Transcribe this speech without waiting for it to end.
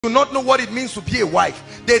do not know what it means to be a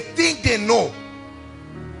wife. They think they know.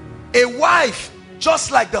 A wife, just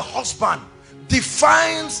like the husband,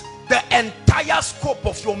 defines the entire scope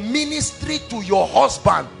of your ministry to your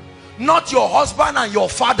husband, not your husband and your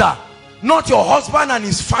father, not your husband and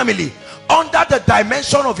his family. Under the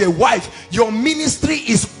dimension of a wife, your ministry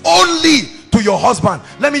is only to your husband.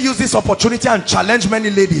 Let me use this opportunity and challenge many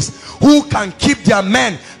ladies who can keep their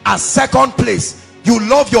men as second place. You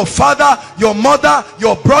love your father, your mother,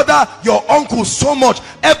 your brother, your uncle so much.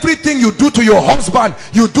 Everything you do to your husband,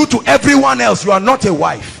 you do to everyone else. You are not a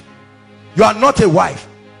wife. You are not a wife.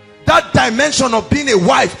 That dimension of being a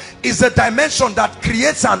wife is a dimension that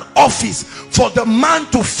creates an office for the man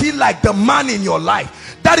to feel like the man in your life.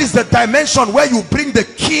 That is the dimension where you bring the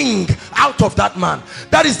king out of that man.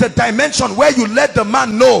 That is the dimension where you let the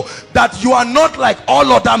man know that you are not like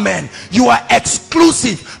all other men. You are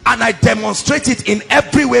exclusive, and I demonstrate it in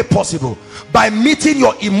every way possible. By meeting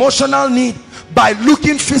your emotional need, by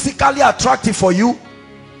looking physically attractive for you.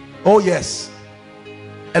 Oh yes.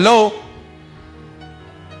 Hello.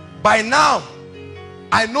 By now,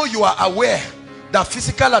 I know you are aware that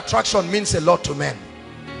physical attraction means a lot to men.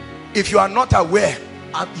 If you are not aware,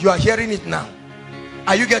 you are hearing it now.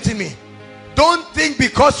 Are you getting me? Don't think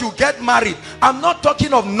because you get married. I'm not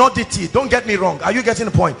talking of nudity. Don't get me wrong. Are you getting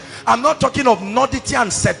the point? I'm not talking of nudity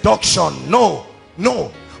and seduction. No,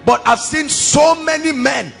 no. But I've seen so many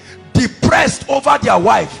men depressed over their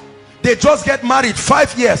wife. They just get married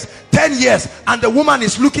 5 years, 10 years, and the woman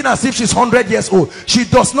is looking as if she's 100 years old. She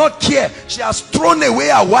does not care. She has thrown away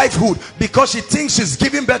her wifehood because she thinks she's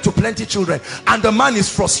giving birth to plenty children, and the man is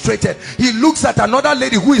frustrated. He looks at another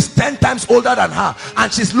lady who is 10 times older than her,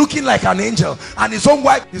 and she's looking like an angel, and his own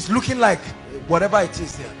wife is looking like whatever it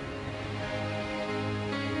is there.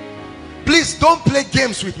 Please don't play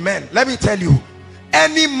games with men. Let me tell you,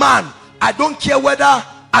 any man, I don't care whether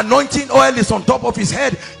anointing oil is on top of his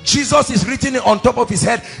head, Jesus is written on top of his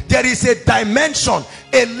head, there is a dimension.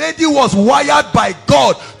 A lady was wired by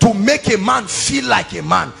God to make a man feel like a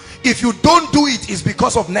man. If you don't do it, it's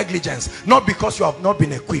because of negligence, not because you have not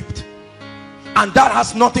been equipped. And that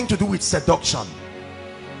has nothing to do with seduction.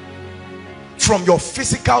 From your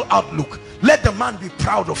physical outlook, let the man be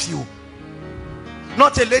proud of you.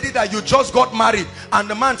 Not a lady that you just got married and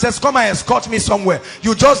the man says, come and escort me somewhere.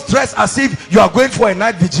 You just dress as if you are going for a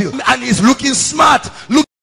night vigil, and he's looking smart. Look